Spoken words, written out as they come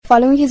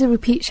following is a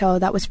repeat show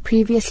that was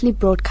previously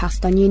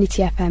broadcast on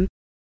Unity FM.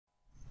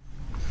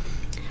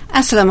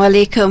 Assalamu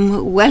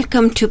alaikum.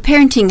 Welcome to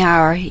Parenting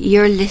Hour.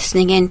 You're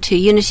listening in to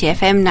Unity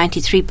FM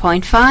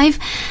 93.5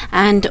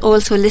 and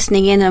also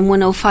listening in on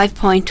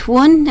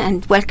 105.1,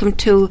 and welcome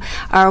to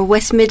our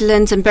West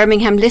Midlands and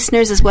Birmingham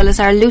listeners as well as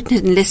our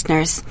Luton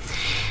listeners.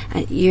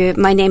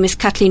 My name is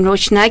Kathleen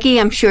Roach-Nagy.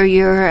 I'm sure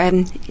you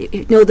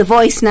know the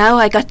voice now.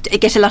 I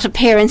get a lot of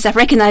parents that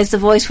recognise the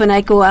voice when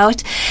I go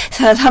out.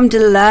 So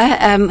alhamdulillah,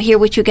 I'm here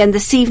with you again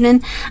this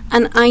evening.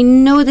 And I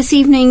know this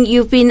evening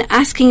you've been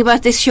asking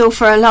about this show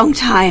for a long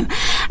time.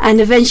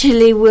 And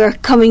eventually we're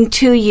coming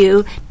to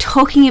you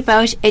talking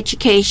about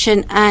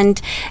education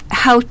and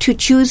how to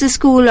choose a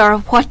school or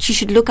what you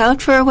should look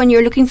out for when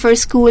you're looking for a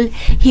school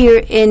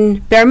here in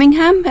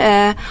Birmingham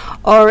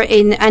or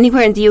in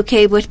anywhere in the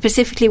UK, but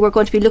specifically we're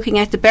going to be looking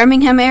at the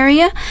Birmingham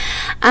area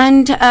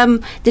and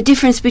the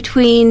difference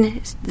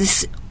between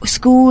the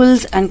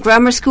schools and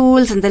grammar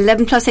schools and the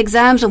 11 plus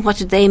exams and what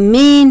do they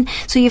mean.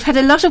 So you've had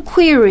a lot of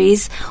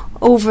queries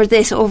over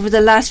this over the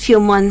last few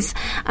months,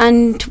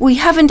 and we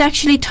haven't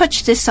actually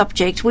touched this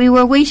subject. We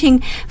were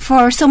waiting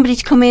for somebody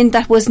to come in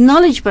that was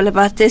knowledgeable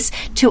about this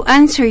to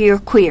answer your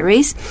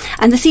queries,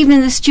 and this evening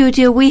in the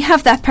studio we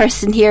have that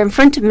person here in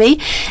front of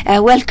me.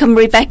 Welcome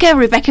Rebecca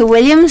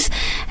Williams.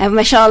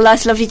 Mashallah,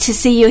 it's lovely to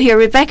see you here,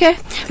 Rebecca.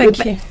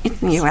 Thank you.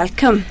 You're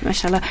welcome.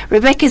 Mashallah.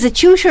 Rebecca is a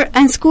tutor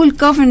and school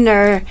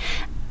governor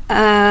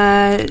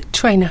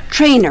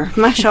trainer,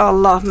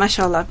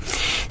 mashallah.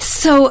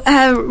 So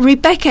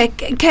Rebecca,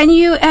 can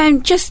you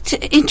just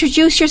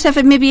introduce yourself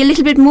and maybe a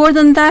little bit more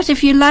than that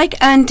if you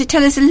like, and to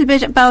tell us a little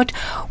bit about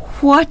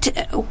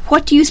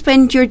what do you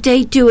spend your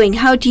day doing?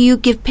 How do you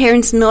give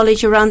parents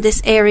knowledge around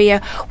this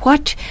area?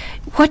 What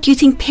do you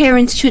think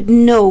parents should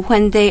know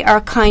when they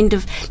are kind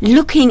of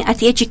looking at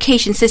the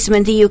education system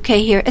in the UK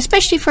here,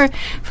 especially for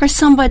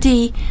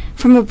somebody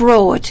from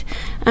abroad?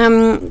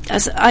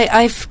 As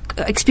I've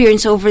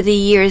experienced over the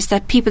years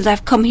that people that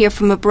have come here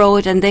from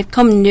abroad and they've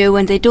come new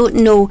and they don't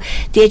know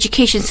the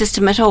education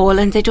system at all,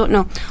 and they don't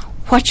know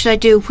what should I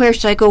do, where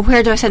should I go,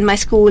 where do I send my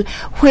school,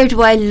 where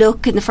do I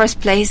look in the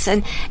first place,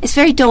 and it's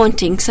very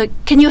daunting. So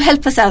can you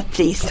help us out,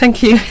 please?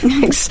 Thank you.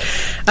 Thanks.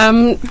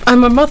 I'm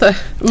a mother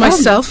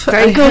myself.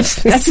 Very good.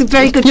 That's a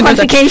very good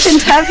qualification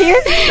to have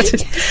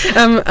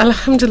here.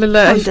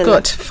 Alhamdulillah, I've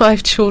got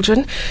 5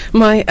 children.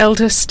 My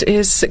eldest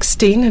is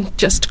 16 and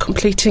just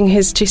completing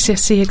his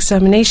GCSE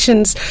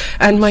examinations,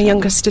 and my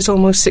youngest is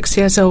almost 6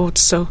 years old,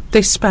 so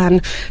they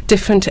span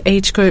different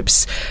age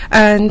groups.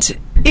 And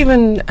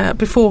even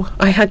before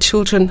I had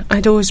children,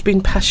 I'd always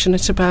been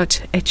passionate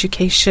about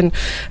education,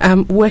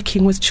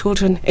 working with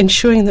children,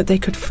 ensuring that they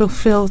could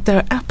fulfil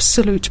their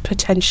absolute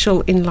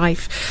potential in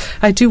life.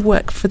 I do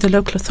work for the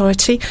local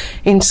authority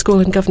in school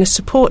and governor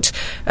support,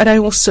 and I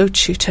also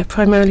tutor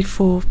primarily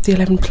for the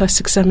 11 plus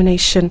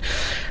examination.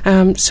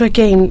 So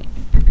again,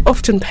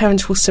 often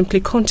parents will simply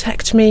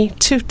contact me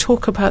to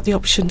talk about the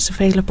options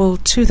available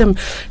to them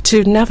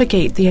to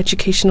navigate the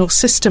educational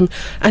system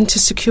and to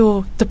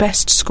secure the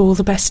best school,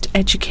 the best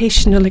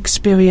educational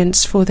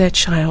experience for their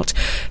child.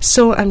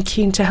 So I'm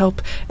keen to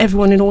help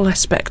everyone in all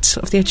aspects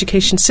of the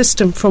education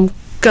system, from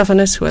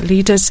governors who are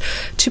leaders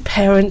to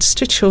parents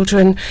to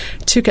children,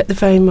 to get the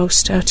very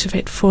most out of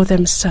it for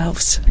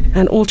themselves.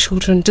 And all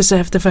children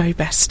deserve the very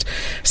best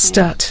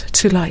start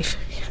to life.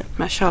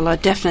 Mashallah,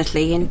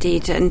 definitely,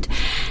 indeed. And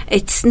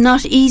it's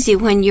not easy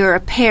when you're a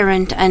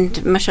parent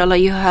and, mashallah,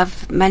 you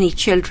have many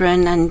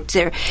children and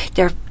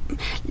they're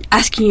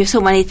asking you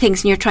so many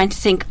things and you're trying to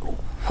think,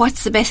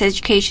 what's the best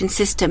education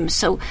system?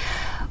 So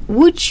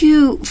would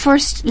you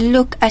first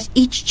look at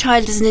each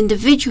child as an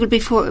individual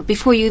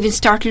before you even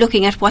start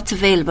looking at what's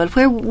available?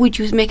 Where would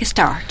you make a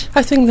start?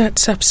 I think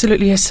that's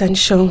absolutely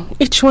essential.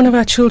 Each one of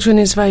our children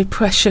is very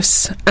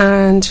precious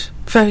and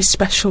very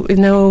special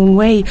in their own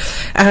way,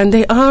 and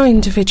they are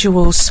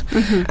individuals,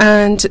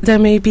 and there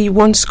may be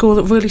one school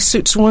that really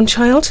suits one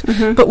child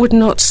but would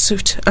not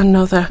suit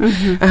another.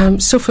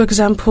 So for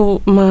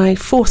example, my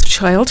 4th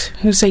child,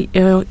 who's 8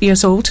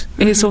 years old,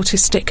 is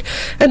autistic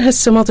and has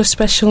some other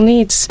special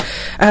needs,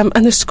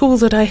 and the school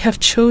that I have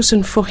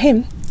chosen for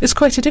him is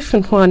quite a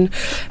different one,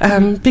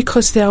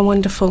 because they are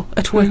wonderful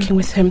at working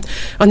with him.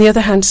 On the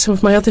other hand, some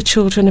of my other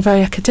children are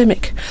very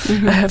academic.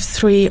 I have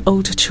 3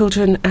 older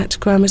children at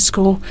grammar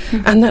school,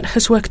 and that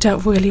has worked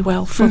out really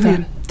well for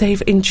them.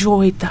 They've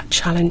enjoyed that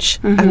challenge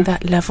and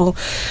that level.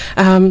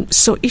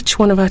 So each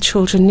one of our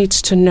children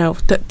needs to know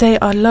that they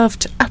are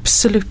loved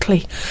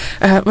absolutely,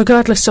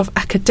 regardless of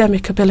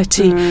academic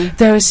ability.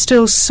 There is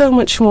still so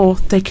much more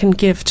they can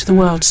give to the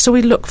world. So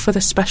we look for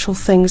the special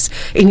things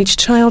in each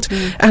child,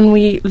 and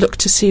we look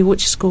to see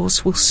which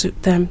schools will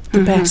suit them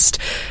the best.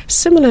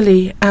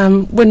 Similarly,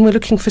 when we're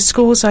looking for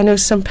schools, I know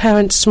some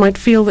parents might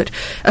feel that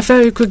a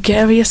very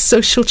gregarious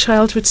social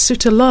child would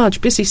suit a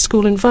large, busy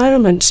school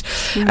environment,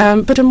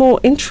 but a more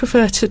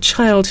introverted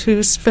child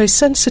who's very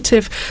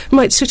sensitive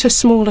might suit a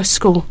smaller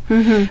school.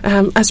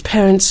 As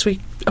parents, we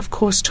of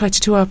course, try to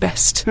do our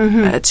best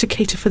to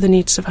cater for the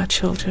needs of our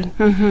children.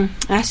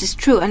 That is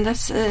true, and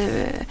that's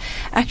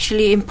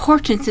actually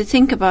important to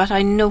think about.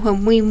 I know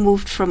when we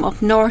moved from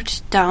up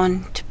north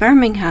down to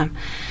Birmingham,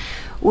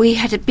 we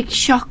had a big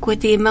shock with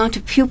the amount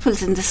of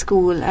pupils in the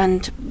school,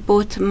 and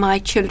both my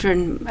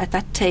children at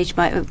that stage,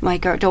 my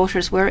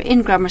daughters, were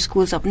in grammar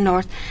schools up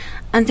north,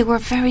 and they were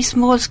very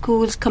small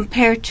schools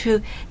compared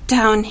to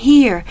down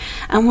here.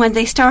 And when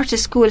they started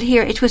school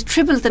here, it was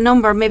triple the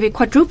number, maybe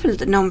quadruple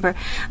the number,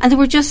 and they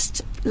were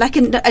just like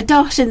a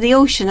dot in the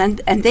ocean,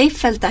 and they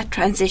felt that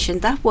transition.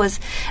 That was,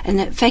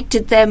 and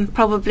affected them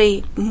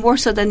probably more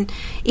so than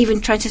even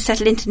trying to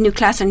settle into new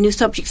class and new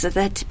subjects that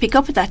they had to pick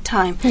up at that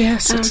time.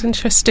 Yes, it's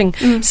interesting.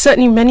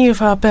 Certainly many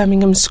of our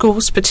Birmingham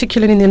schools,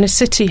 particularly in the inner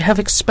city, have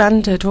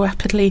expanded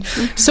rapidly.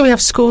 So we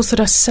have schools that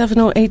are 7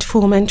 or 8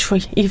 form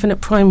entry, even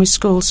at primary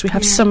schools. We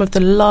have some of the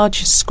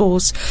largest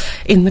schools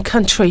in the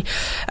country.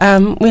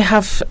 We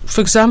have, for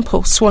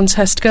example,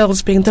 Swanshurst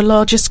Girls being the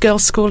largest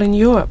girls' school in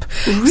Europe.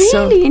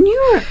 Really? In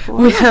Europe? Wow.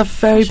 We have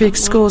very big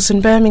schools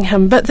in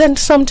Birmingham, but then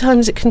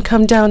sometimes it can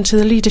come down to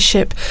the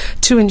leadership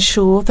to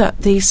ensure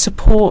that the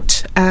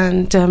support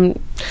and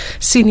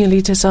senior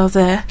leaders are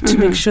there to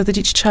make sure that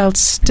each child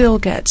still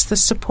gets the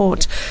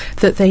support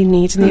that they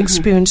need and the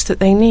experience that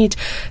they need.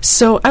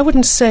 So I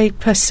wouldn't say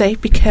per se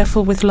be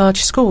careful with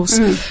large schools.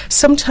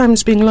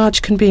 Sometimes being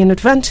large can be an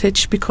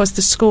advantage because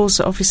the schools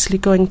are obviously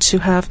going to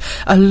have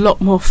a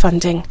lot more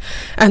funding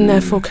and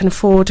therefore can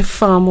afford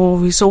far more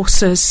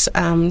resources,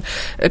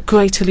 a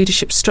greater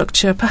leadership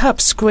structure,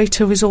 perhaps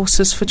greater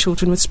resources for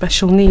children with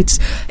special needs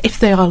if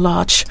they are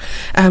large,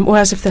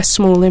 whereas if they're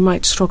small they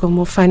might struggle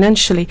more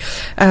financially.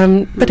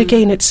 But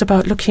again, it's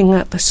about looking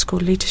at the school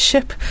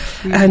leadership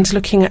and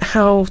looking at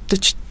how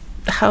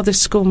the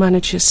school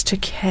manages to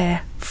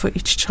care for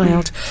each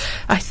child.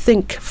 I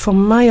think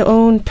from my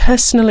own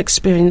personal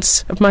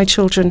experience of my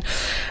children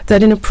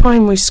that in a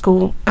primary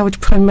school I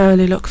would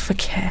primarily look for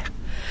care.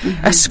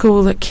 A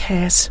school that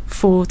cares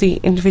for the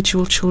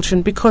individual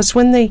children, because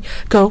when they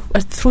go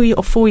at 3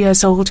 or 4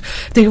 years old,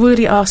 they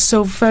really are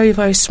so very,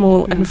 very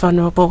small and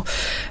vulnerable.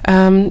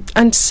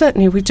 And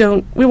certainly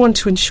we want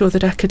to ensure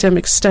that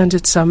academic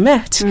standards are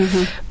met,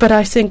 but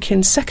I think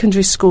in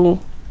secondary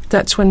school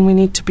that's when we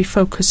need to be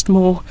focused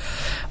more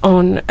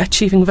on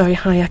achieving very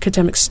high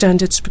academic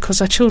standards,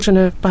 because our children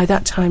are by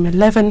that time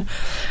 11,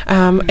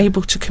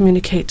 able to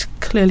communicate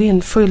clearly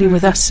and freely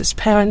with us as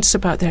parents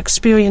about their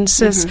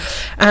experiences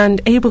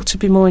and able to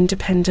be more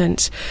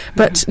independent.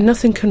 But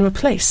nothing can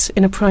replace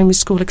in a primary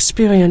school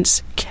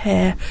experience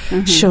care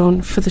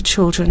shown for the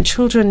children.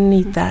 Children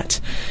need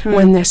that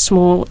when they're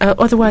small,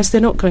 otherwise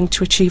they're not going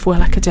to achieve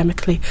well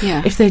academically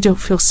if they don't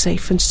feel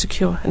safe and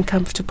secure and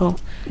comfortable.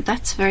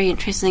 That's very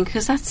interesting,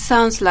 because that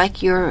sounds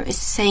like you're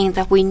saying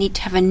that we need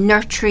to have a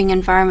nurturing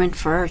environment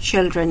for our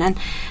children. And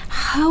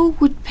how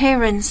would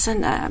parents,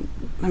 and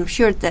I'm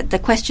sure that the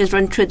questions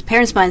run through the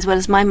parents' mind as well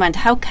as my mind,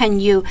 how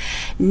can you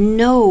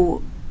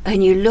know when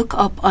you look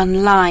up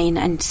online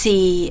and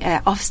see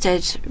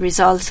Ofsted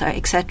results,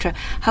 etc.,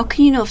 how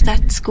can you know if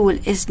that school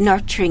is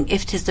nurturing,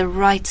 if it is the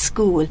right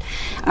school?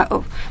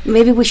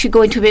 Maybe we should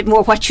go into a bit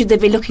more, what should they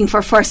be looking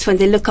for first when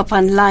they look up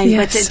online?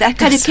 Yes, but that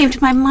kind of came to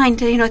my mind,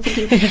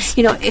 thinking,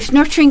 if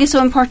nurturing is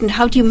so important,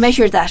 how do you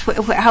measure that?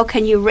 How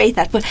can you rate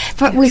that? But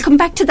we'll come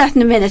back to that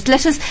in a minute.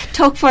 Let us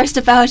talk first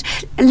about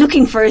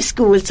looking for a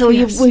school. So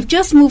we've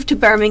just moved to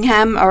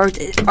Birmingham or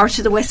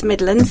to the West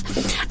Midlands,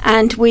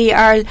 and we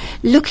are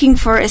looking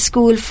for a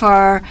school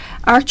for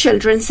our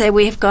children. Say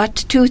we have got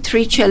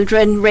 2-3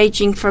 children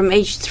ranging from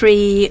age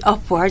 3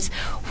 upwards.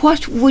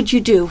 What would you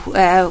do?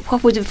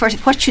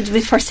 What should be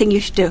the first thing you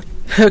should do?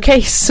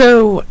 Okay,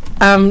 so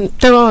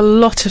there are a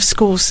lot of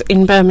schools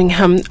in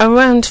Birmingham,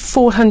 around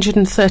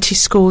 430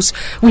 schools.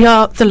 We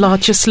are the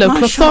largest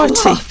local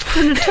authority.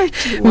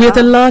 Wow. We are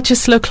the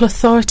largest local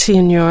authority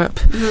in Europe.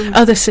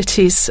 Other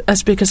cities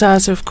as big as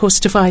ours are, of course,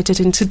 divided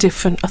into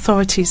different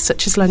authorities,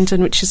 such as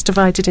London, which is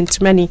divided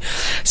into many.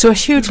 So a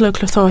huge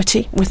local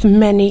authority with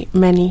many,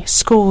 many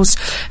schools.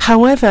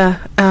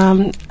 However,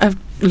 a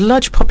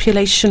large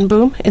population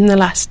boom in the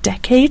last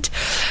decade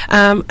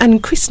and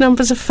increased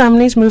numbers of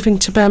families moving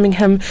to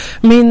Birmingham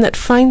mean that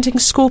finding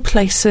school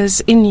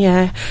places in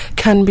year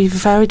can be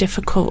very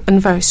difficult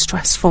and very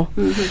stressful.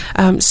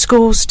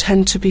 Schools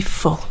tend to be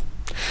full.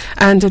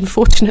 And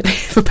unfortunately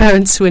for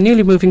parents who are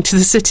newly moving to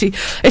the city,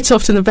 it's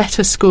often the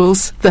better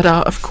schools that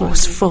are, of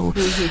course, full.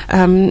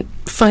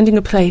 Finding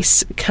a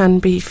place can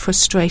be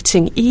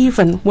frustrating,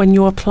 even when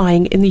you're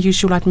applying in the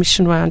usual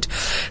admission round.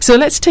 So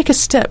let's take a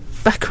step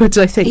backwards,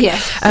 I think.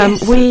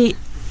 We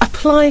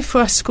apply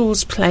for our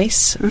school's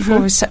place for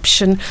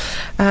reception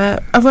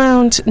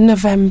around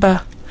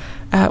November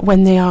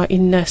when they are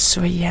in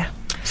nursery year.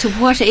 So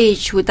what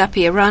age would that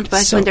be? Around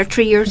about when they're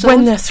 3 years old?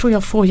 When they're 3 or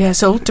 4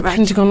 years old,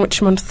 depending on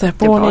which month they're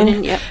born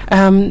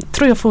in.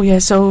 3 or 4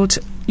 years old,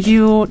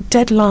 your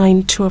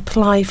deadline to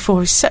apply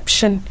for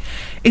reception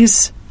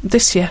is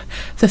this year,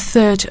 the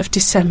 3rd of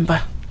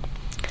December.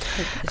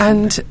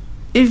 And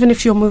even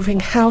if you're moving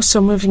house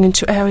or moving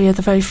into area,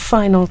 the very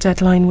final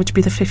deadline would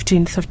be the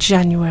 15th of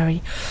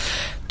January.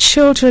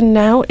 Children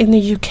now in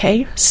the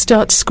UK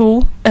start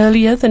school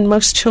earlier than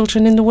most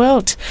children in the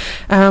world.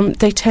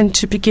 They tend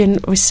to begin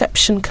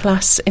reception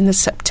class in the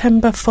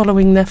September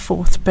following their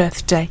 4th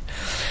birthday.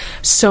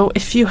 So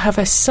if you have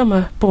a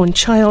summer-born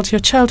child, your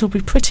child will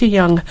be pretty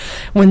young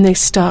when they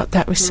start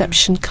that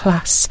reception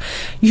class.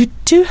 You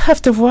do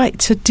have the right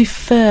to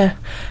defer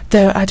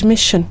their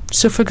admission.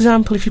 So, for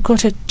example, if you've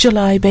got a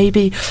July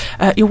baby,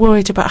 you're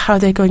worried about how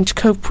they're going to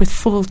cope with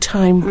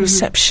full-time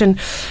reception,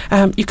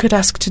 you could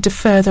ask to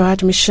defer their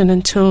admission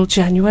until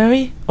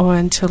January or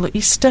until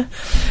Easter.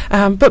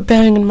 But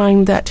bearing in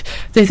mind that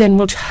they then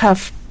would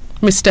have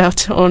missed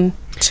out on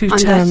 2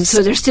 terms.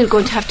 So they're still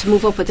going to have to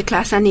move up with the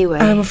class anyway.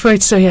 I'm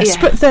afraid so, yes.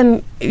 Yeah. But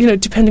then,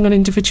 depending on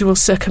individual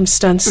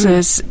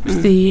circumstances,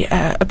 the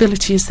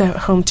ability is there at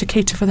home to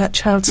cater for that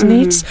child's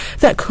needs.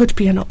 That could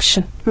be an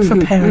option for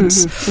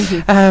parents.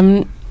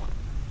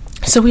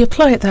 So we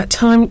apply at that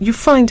time. You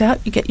find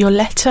out, you get your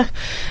letter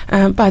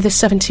by the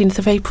 17th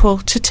of April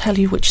to tell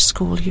you which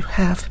school you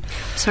have.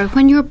 So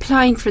when you're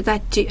applying for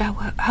that,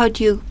 how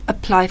do you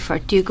apply for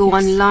it? Do you go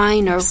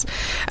online or?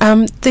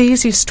 The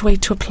easiest way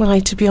to apply,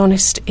 to be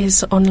honest,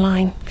 is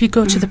online. If you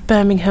go to the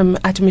Birmingham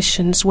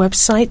Admissions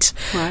website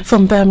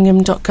from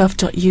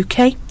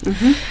birmingham.gov.uk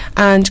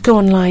and go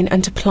online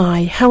and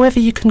apply.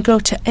 However, you can go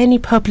to any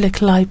public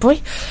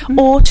library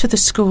or to the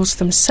schools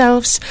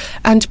themselves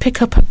and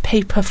pick up a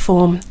paper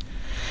form,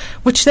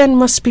 which then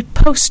must be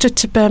posted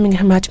to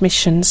Birmingham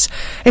Admissions.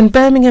 In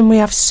Birmingham, we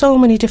have so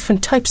many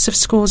different types of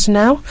schools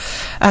now.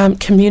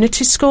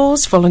 Community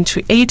schools,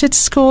 voluntary aided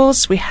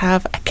schools, we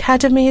have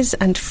academies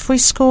and free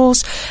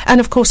schools, and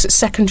of course at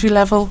secondary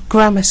level,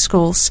 grammar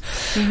schools.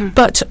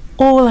 But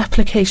all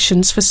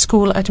applications for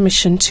school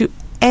admission to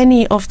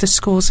any of the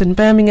schools in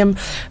Birmingham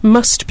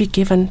must be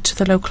given to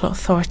the local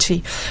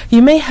authority.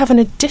 You may have an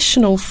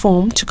additional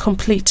form to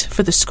complete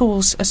for the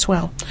schools as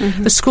well.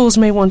 The schools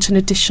may want an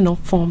additional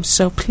form,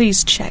 so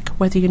please check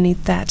whether you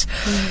need that.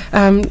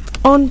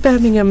 On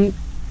Birmingham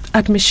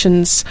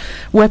Admissions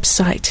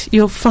website,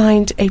 you'll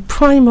find a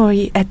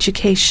primary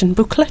education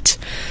booklet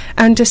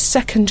and a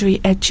secondary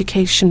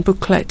education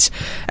booklet,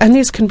 and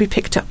these can be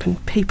picked up in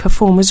paper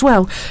form as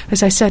well,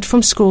 as I said,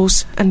 from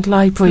schools and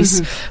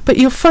libraries. But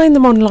you'll find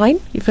them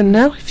online even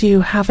now if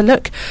you have a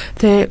look.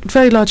 They're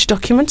very large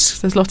documents,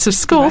 there's lots of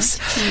schools,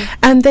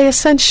 and they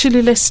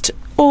essentially list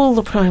all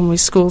the primary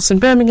schools in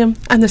Birmingham,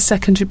 and the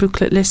secondary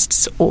booklet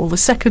lists all the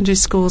secondary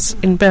schools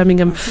in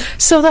Birmingham.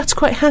 So that's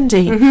quite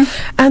handy.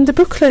 And the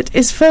booklet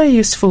is very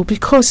useful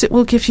because it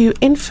will give you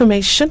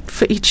information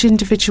for each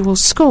individual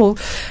school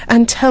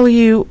and tell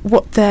you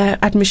what their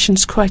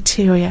admissions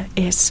criteria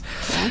is.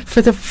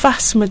 For the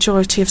vast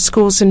majority of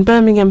schools in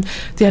Birmingham,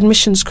 the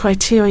admissions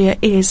criteria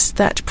is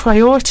that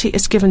priority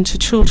is given to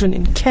children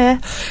in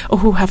care or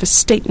who have a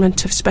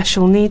statement of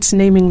special needs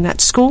naming that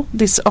school.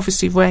 These are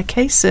obviously rare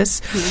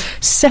cases.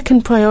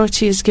 Second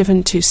priority is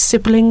given to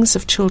siblings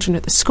of children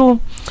at the school.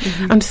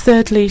 And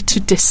thirdly, to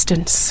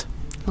distance.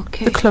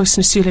 The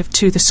closeness you live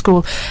to the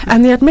school.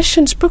 And the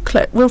admissions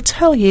booklet will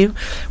tell you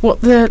what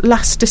the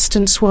last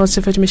distance was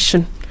of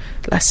admission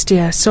last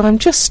year. So I'm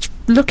just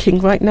looking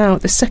right now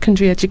at the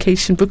secondary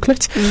education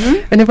booklet,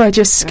 and if I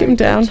just skim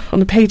down on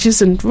the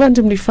pages and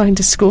randomly find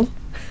a school,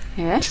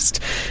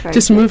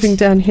 just moving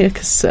down here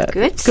because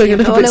going a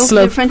little bit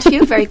slow. In front of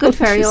you, very good,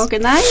 very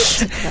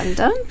organised. Well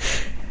done.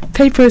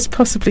 Paper is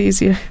possibly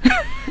easier.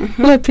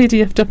 My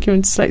PDF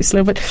document's slightly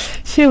slow, but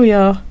here we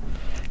are.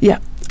 Yeah,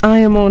 I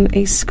am on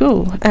a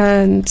school,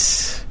 and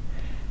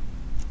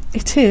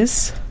it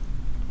is.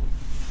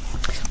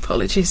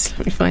 Apologies,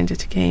 let me find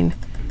it again.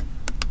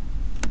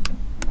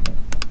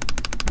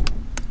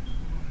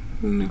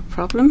 No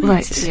problem.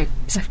 Right. You're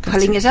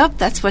pulling it up.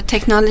 That's what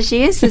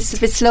technology is. It's a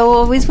bit slow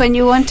always when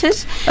you want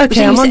it.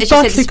 Okay, I'm on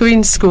Bartley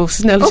Green School.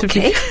 So now at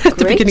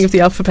the beginning of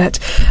the alphabet.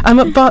 I'm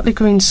at Bartley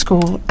Green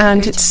School,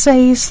 and it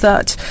says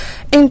that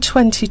in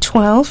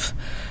 2012,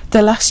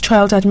 the last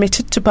child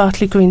admitted to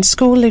Bartley Green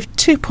School lived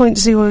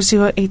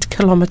 2.008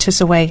 kilometres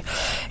away.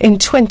 In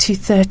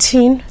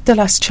 2013, the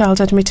last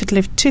child admitted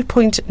lived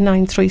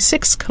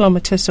 2.936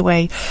 kilometres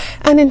away.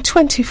 And in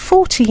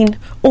 2014,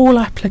 all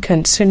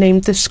applicants who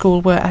named the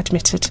school were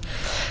admitted.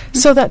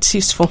 So that's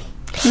useful.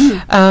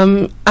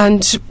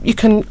 And you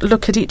can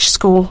look at each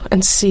school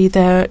and see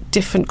their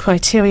different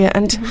criteria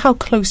and how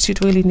close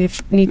you'd really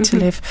need to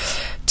live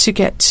to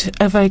get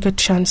a very good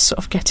chance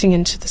of getting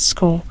into the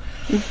school.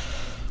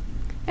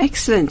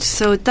 Excellent.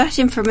 So that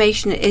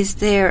information is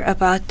there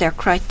about their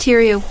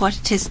criteria, what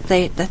it is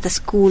that the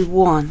school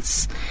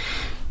wants.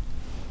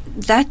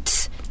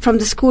 That, from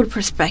the school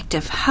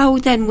perspective, how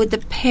then would the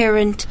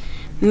parent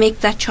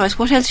make that choice,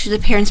 what else should the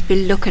parents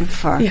be looking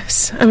for?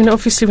 Yes, I mean,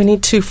 obviously we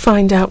need to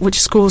find out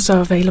which schools are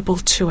available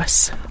to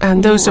us,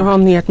 and those are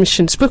on the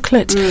admissions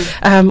booklet.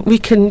 We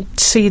can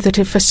see that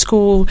if a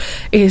school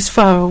is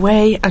far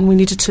away and we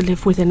needed to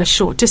live within a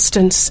short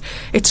distance,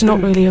 it's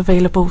not really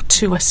available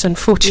to us,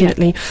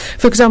 unfortunately.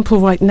 For example,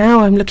 right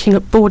now I'm looking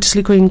at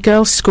Bordesley Green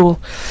Girls' School,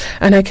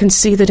 and I can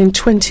see that in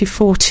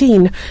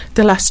 2014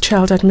 the last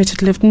child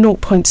admitted lived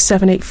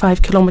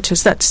 0.785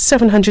 kilometres. That's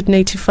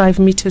 785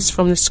 metres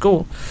from the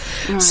school.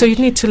 So you'd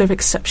need to live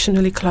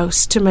exceptionally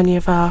close to many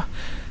of our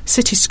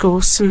city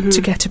schools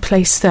to get a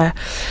place there.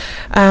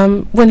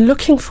 When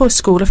looking for a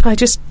school, if I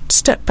just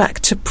step back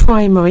to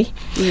primary,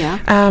 there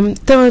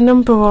are a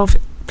number of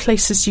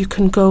places you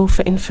can go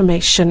for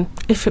information.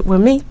 If it were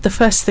me, the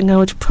first thing I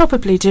would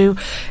probably do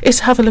is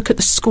have a look at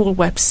the school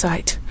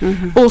website.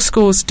 All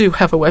schools do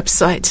have a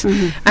website,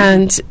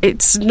 and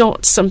it's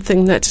not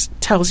something that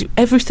tells you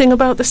everything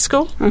about the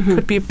school.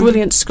 Could be a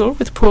brilliant school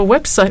with a poor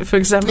website, for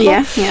example.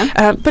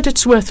 But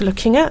it's worth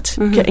looking at,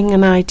 getting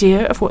an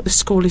idea of what the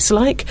school is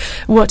like,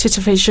 what its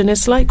vision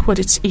is like, what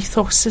its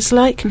ethos is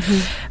like.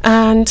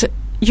 And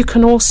you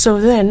can also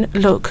then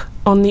look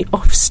on the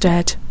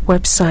Ofsted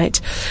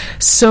website.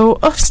 So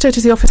Ofsted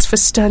is the Office for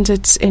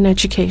Standards in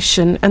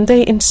Education, and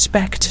they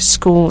inspect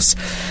schools,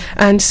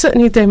 and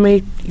certainly there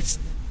may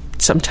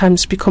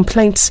sometimes be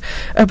complaints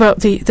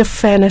about the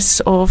fairness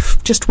of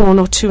just one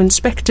or two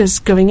inspectors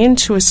going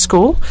into a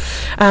school.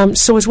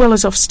 So as well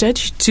as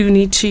Ofsted, you do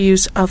need to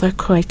use other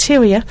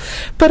criteria,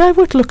 but I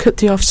would look at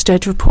the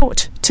Ofsted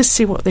report to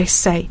see what they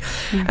say.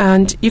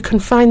 And you can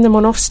find them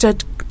on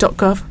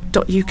ofsted.gov.uk.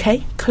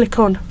 Click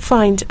on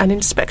Find an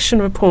Inspection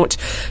Report.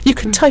 You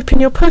can type in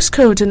your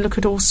postcode and look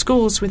at all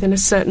schools within a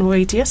certain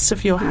radius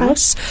of your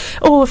house.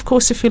 Or, of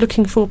course, if you're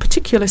looking for a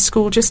particular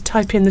school, just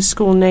type in the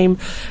school name.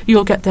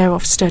 You'll get their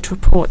Ofsted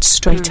report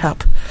straight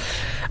up.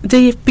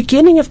 The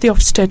beginning of the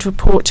Ofsted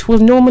report will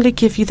normally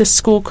give you the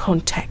school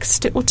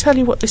context. It will tell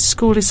you what the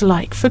school is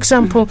like. For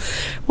example,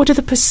 what are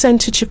the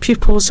percentage of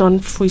pupils on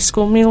free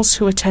school meals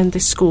who attend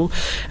this school?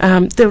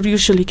 They'll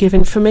usually give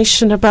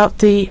information about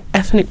the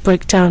ethnic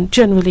breakdown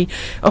generally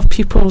of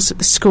pupils at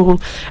the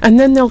school, and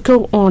then they'll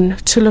go on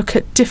to look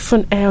at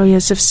different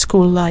areas of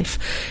school life.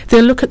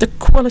 They'll look at the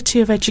quality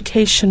of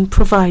education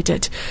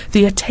provided,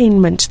 the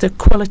attainment, the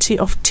quality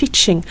of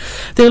teaching.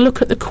 They'll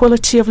look at the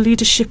quality of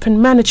leadership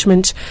and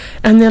management,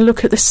 and they'll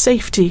look at the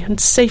safety and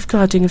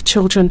safeguarding of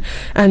children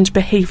and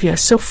behaviour.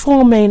 So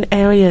 4 main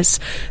areas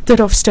that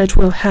Ofsted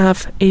will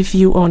have a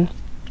view on.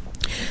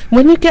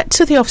 When you get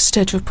to the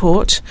Ofsted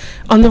report,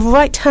 on the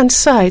right-hand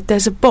side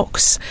there's a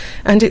box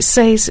and it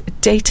says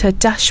Data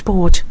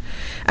Dashboard.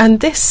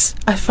 And this,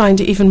 I find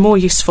it even more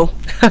useful.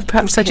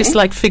 Perhaps I just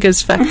like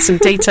figures, facts and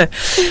data.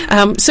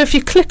 So if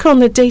you click on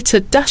the Data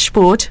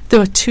Dashboard, there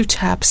are 2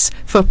 tabs.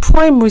 For a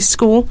primary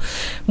school,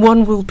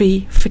 one will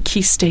be for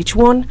Key Stage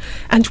 1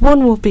 and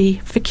one will be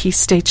for Key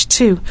Stage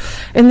 2.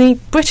 In the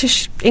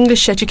British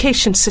English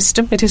education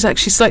system, it is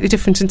actually slightly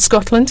different in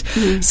Scotland.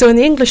 So in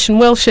the English and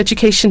Welsh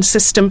education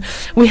system,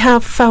 we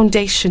have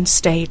foundation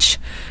stage.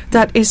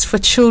 That is for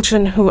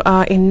children who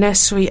are in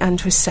nursery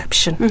and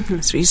reception,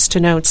 as we used to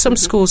know. And some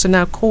schools are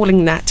now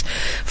calling that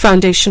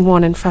Foundation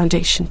 1 and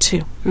Foundation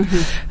 2.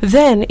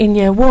 Then, in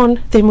Year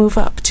 1, they move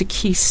up to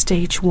Key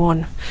Stage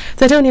 1.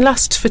 That only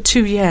lasts for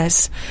 2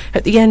 years.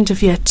 At the end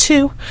of Year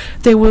 2,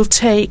 they will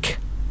take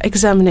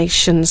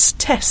examinations,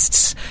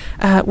 tests,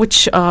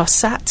 which are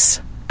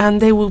SATs, and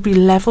they will be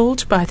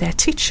levelled by their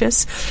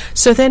teachers.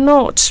 So they're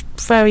not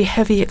very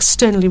heavy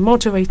externally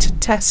moderated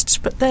tests,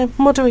 but they're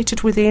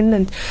moderated within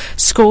and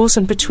schools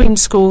and between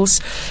schools,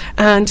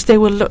 and they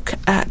will look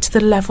at the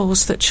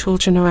levels that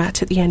children are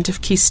at the end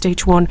of Key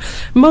Stage 1.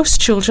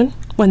 Most children,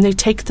 when they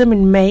take them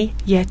in May,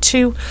 Year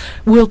 2,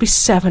 will be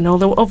 7,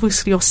 although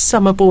obviously your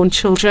summer-born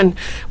children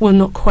will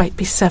not quite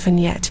be 7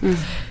 yet.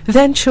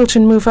 Then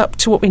children move up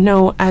to what we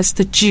know as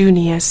the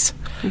juniors.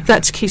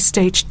 That's Key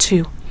Stage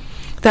 2.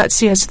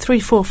 That's Years 3,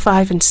 4,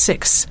 5 and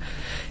 6.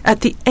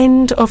 At the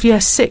end of Year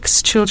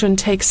 6, children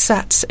take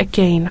SATs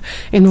again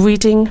in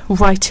reading,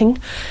 writing,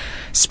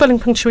 spelling,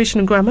 punctuation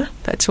and grammar,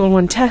 that's all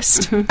one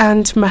test,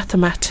 and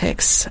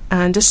mathematics.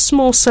 And a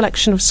small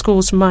selection of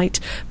schools might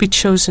be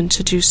chosen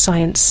to do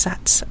science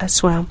SATs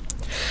as well.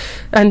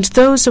 And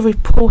those are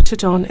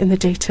reported on in the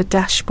Data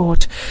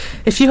Dashboard.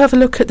 If you have a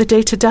look at the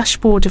Data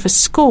Dashboard of a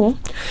school,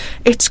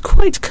 it's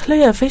quite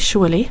clear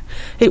visually.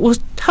 It will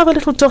have a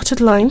little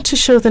dotted line to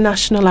show the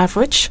national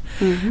average,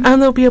 and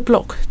there'll be a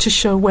block to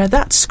show where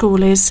that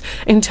school is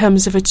in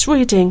terms of its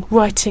reading,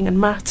 writing and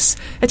maths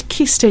at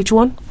Key Stage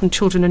 1, when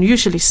children are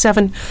usually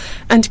 7,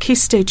 and Key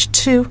Stage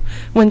 2,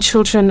 when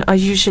children are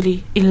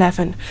usually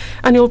 11.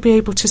 And you'll be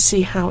able to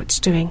see how it's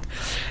doing.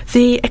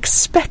 The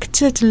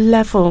expected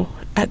level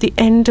at the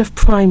end of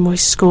primary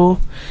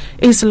school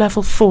is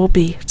level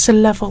 4B. It's a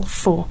level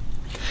 4.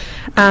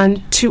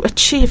 And to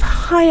achieve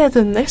higher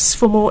than this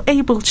for more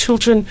able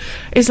children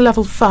is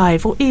level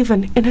 5, or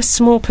even in a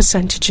small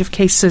percentage of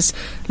cases,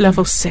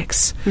 level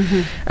 6.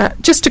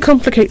 Just to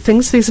complicate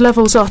things, these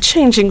levels are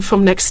changing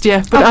from next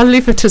year, but I'll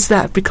leave it as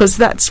that, because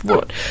that's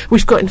what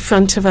we've got in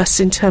front of us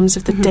in terms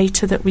of the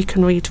data that we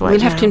can read right now.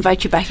 We'll have to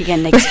invite you back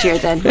again next year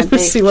then. We'll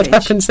see what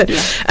happens then.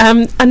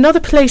 Yeah. Another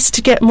place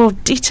to get more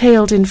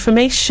detailed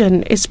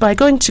information is by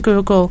going to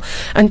Google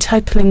and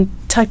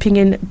typing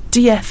in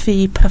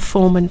DFE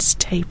performance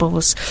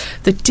tables.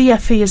 The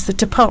DFE is the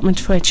Department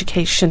for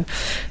Education.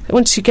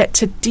 Once you get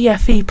to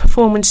DFE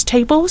performance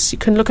tables, you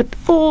can look at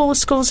all the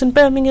schools in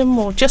Birmingham,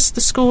 or just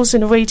the schools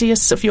in a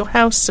radius of your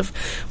house of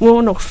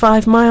 1 or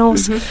 5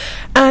 miles.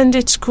 And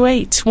it's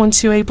great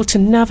once you're able to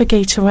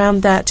navigate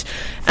around that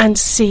and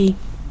see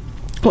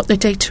what the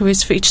data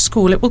is for each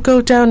school. It will go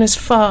down as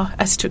far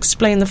as to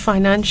explain the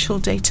financial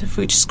data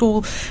for each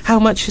school, how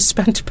much is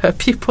spent per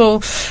pupil,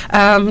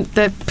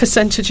 the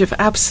percentage of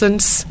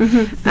absence,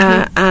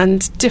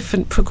 and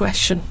different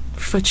progression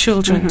for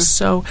children.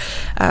 So,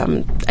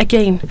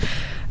 again,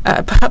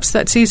 perhaps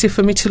that's easier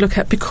for me to look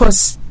at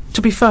because,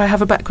 to be fair, I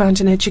have a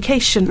background in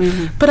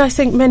education, but I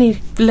think many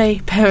lay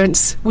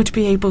parents would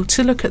be able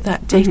to look at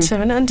that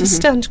data and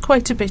understand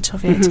quite a bit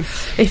of it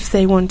if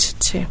they wanted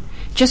to.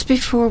 Just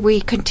before we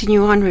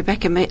continue on,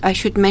 Rebecca, I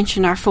should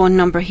mention our phone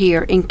number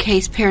here in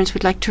case parents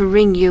would like to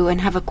ring you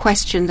and have a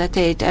question that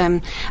they'd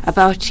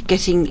about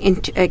getting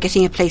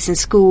a place in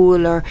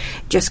school, or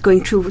just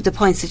going through the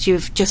points that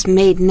you've just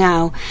made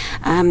now.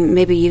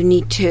 Maybe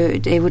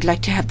they would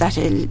like to have that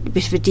a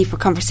bit of a deeper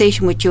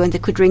conversation with you, and they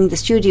could ring the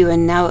studio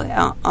and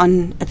now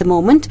on at the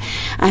moment.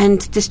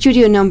 And the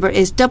studio number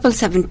is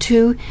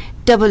 772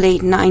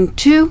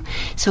 8892.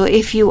 So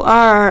if you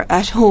are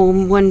at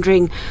home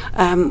wondering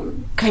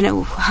kind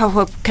of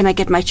how can I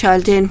get my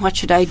child in, what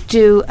should I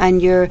do,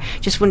 and you're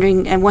just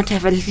wondering and want to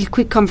have a little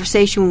quick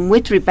conversation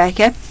with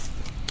Rebecca,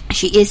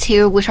 she is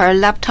here with her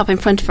laptop in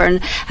front of her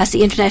and has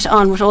the internet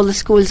on with all the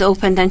schools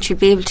open, and she'll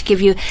be able to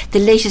give you the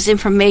latest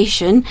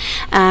information.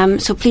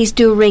 So please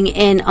do ring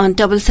in on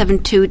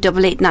 772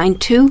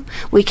 8892.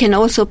 We can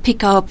also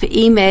pick up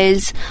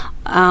emails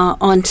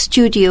on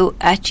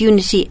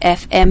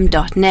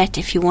studio@unityfm.net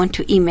if you want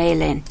to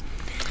email in.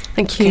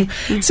 Thank you.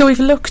 So we've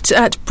looked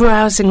at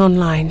browsing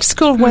online,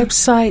 school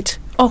website,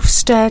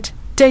 Ofsted,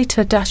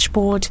 data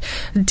dashboard,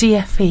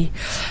 DFE.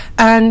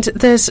 And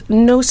there's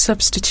no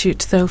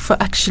substitute, though, for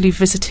actually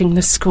visiting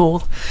the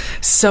school.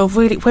 So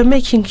really, we're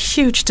making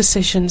huge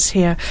decisions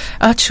here.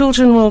 Our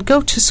children will go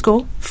to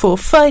school for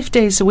 5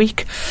 days a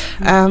week,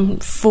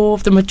 for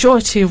the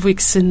majority of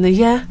weeks in the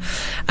year.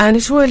 And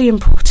it's really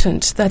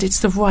important that it's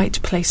the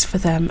right place for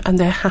them and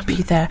they're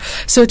happy there.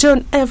 So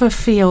don't ever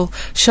feel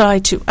shy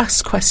to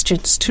ask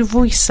questions, to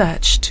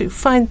research, to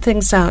find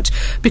things out,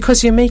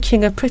 because you're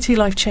making a pretty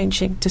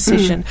life-changing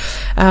decision.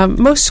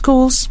 Most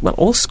schools, well,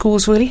 all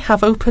schools really,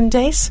 have open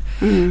days.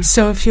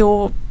 So if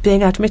you're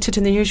being admitted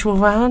in the usual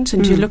round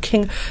and you're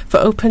looking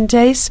for open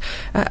days,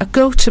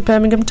 go to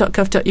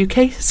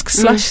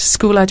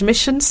birmingham.gov.uk/school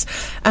admissions,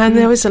 and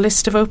there is a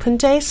list of open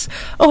days.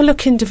 Or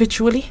look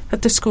individually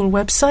at the school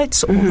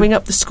websites, or ring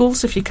up the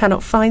schools if you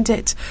cannot find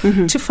it,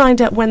 to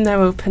find out when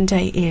their open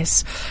day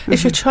is.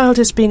 If your child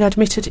is being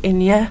admitted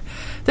in year,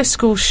 the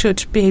school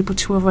should be able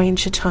to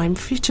arrange a time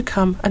for you to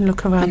come and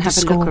look around and the have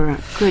school. A look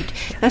around. Good.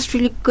 That's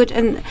really good.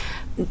 And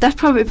that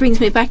probably brings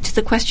me back to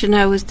the question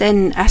I was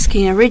then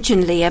asking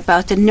originally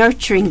about the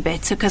nurturing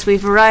bit. So, because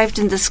we've arrived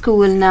in the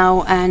school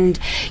now and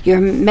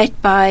you're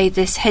met by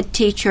this head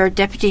teacher,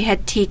 deputy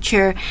head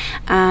teacher,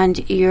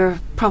 and you're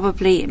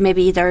probably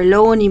maybe either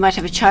alone, you might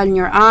have a child in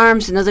your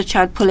arms, another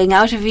child pulling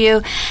out of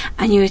you,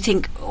 and you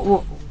think,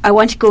 oh, I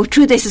want to go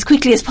through this as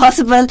quickly as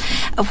possible.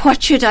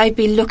 What should I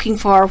be looking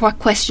for? What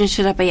questions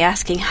should I be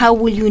asking? How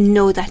will you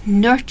know that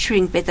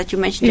nurturing bit that you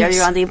mentioned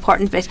earlier on, the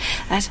important bit?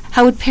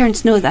 How would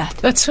parents know that?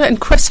 That's right,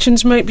 and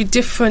questions might be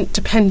different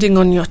depending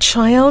on your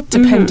child,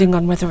 depending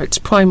on whether it's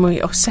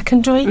primary or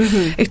secondary.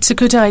 It's a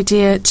good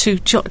idea to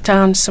jot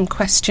down some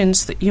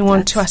questions that you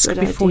want to ask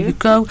before you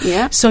go,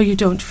 so you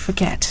don't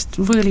forget. It's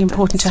really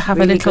important to have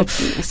a little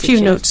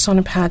few notes on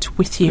a pad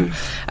with you.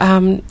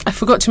 I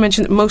forgot to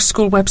mention that most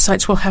school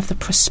websites will have the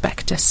prospectus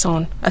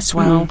on as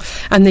well,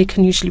 and they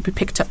can usually be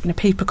picked up in a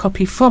paper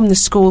copy from the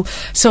school,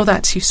 so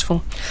that's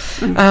useful.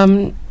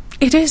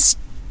 It's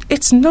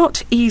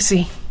not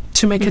easy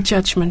to make a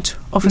judgment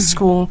of a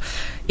school,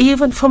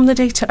 even from the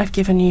data I've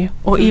given you,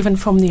 or even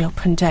from the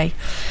open day.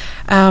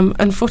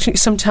 Unfortunately,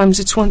 sometimes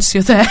it's once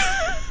you're there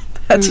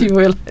that you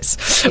realise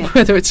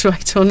whether it's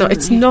right or not.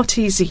 It's not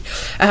easy,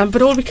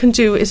 but all we can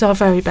do is our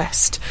very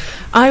best.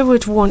 I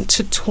would want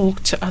to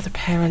talk to other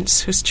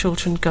parents whose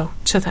children go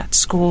to that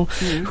school,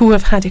 who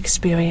have had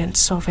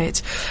experience of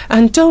it,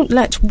 and don't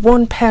let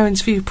one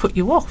parent's view put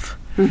you off.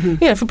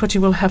 Mm-hmm. Everybody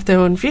will have their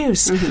own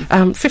views.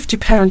 Mm-hmm. 50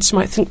 parents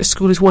might think the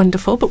school is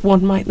wonderful, but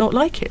one might not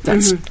like it.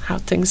 That's how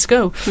things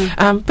go.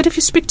 Mm-hmm. But if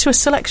you speak to a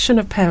selection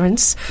of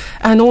parents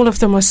and all of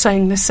them are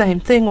saying the same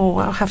thing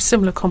or have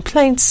similar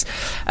complaints,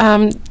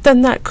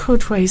 then that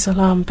could raise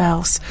alarm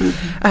bells.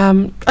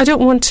 Mm-hmm. I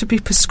don't want to be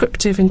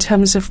prescriptive in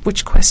terms of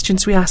which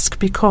questions we ask,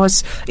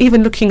 because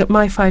even looking at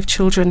my 5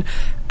 children,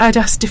 I'd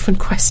ask different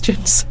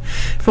questions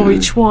for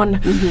each one.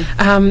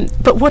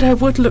 Mm-hmm. But what I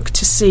would look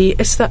to see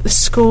is that the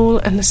school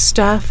and the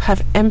staff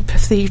have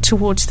empathy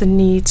towards the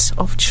needs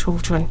of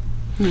children.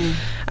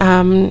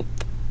 And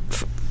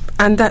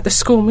that the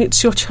school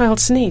meets your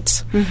child's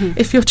needs. Mm-hmm.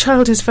 If your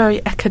child is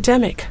very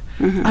academic,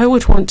 I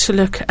would want to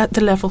look at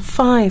the level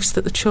 5s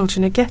that the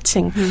children are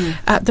getting,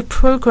 at the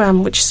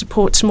programme which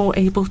supports more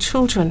able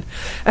children,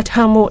 at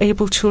how more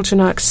able children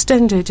are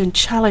extended and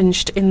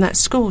challenged in that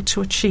school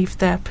to achieve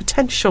their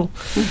potential.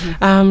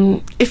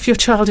 If your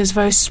child is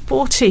very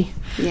sporty,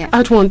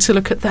 I'd want to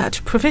look at that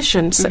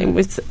provision, same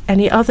with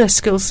any other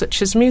skills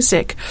such as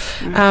music.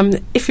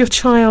 If your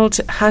child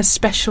has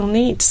special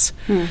needs,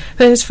 then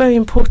it's very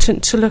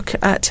important to look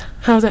at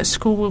how that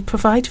school will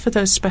provide for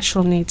those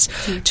special needs,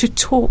 to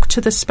talk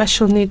to the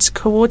special needs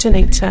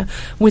coordinator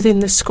within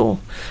the school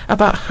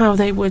about how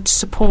they would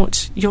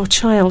support your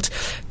child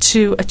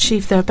to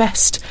achieve their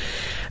best.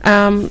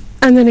 And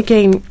then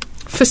again,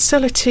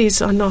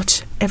 facilities are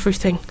not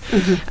everything,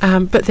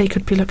 but they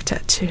could be looked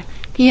at too.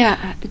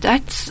 Yeah,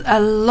 that's a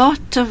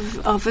lot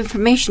of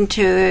information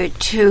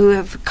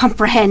to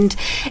comprehend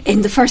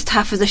in the first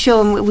half of the show.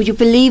 And would you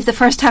believe the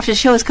first half of the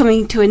show is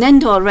coming to an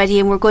end already,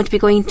 and we're going to be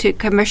going to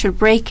commercial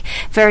break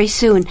very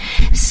soon.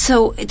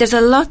 So there's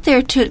a lot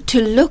there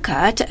to look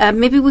at.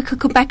 Maybe we could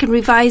come back and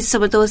revise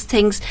some of those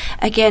things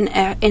again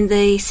in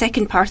the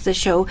second part of the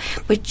show.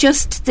 But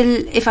just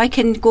if I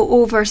can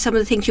go over some of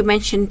the things you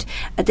mentioned,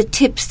 the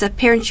tips that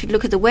parents should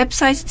look at the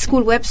website, the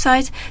school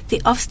website,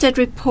 the Ofsted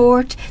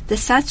report, the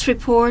SATS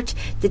report,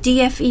 the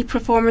DFE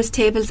performance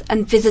tables,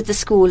 and visit the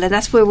school. And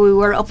that's where we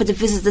were up at the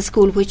visit the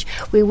school, which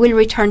we will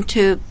return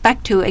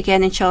back to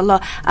again,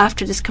 inshallah,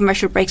 after this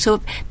commercial break.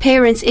 So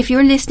parents, if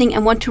you're listening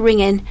and want to ring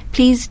in,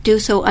 please do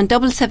so on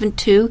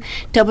 772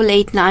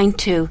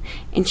 8892,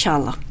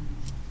 inshallah.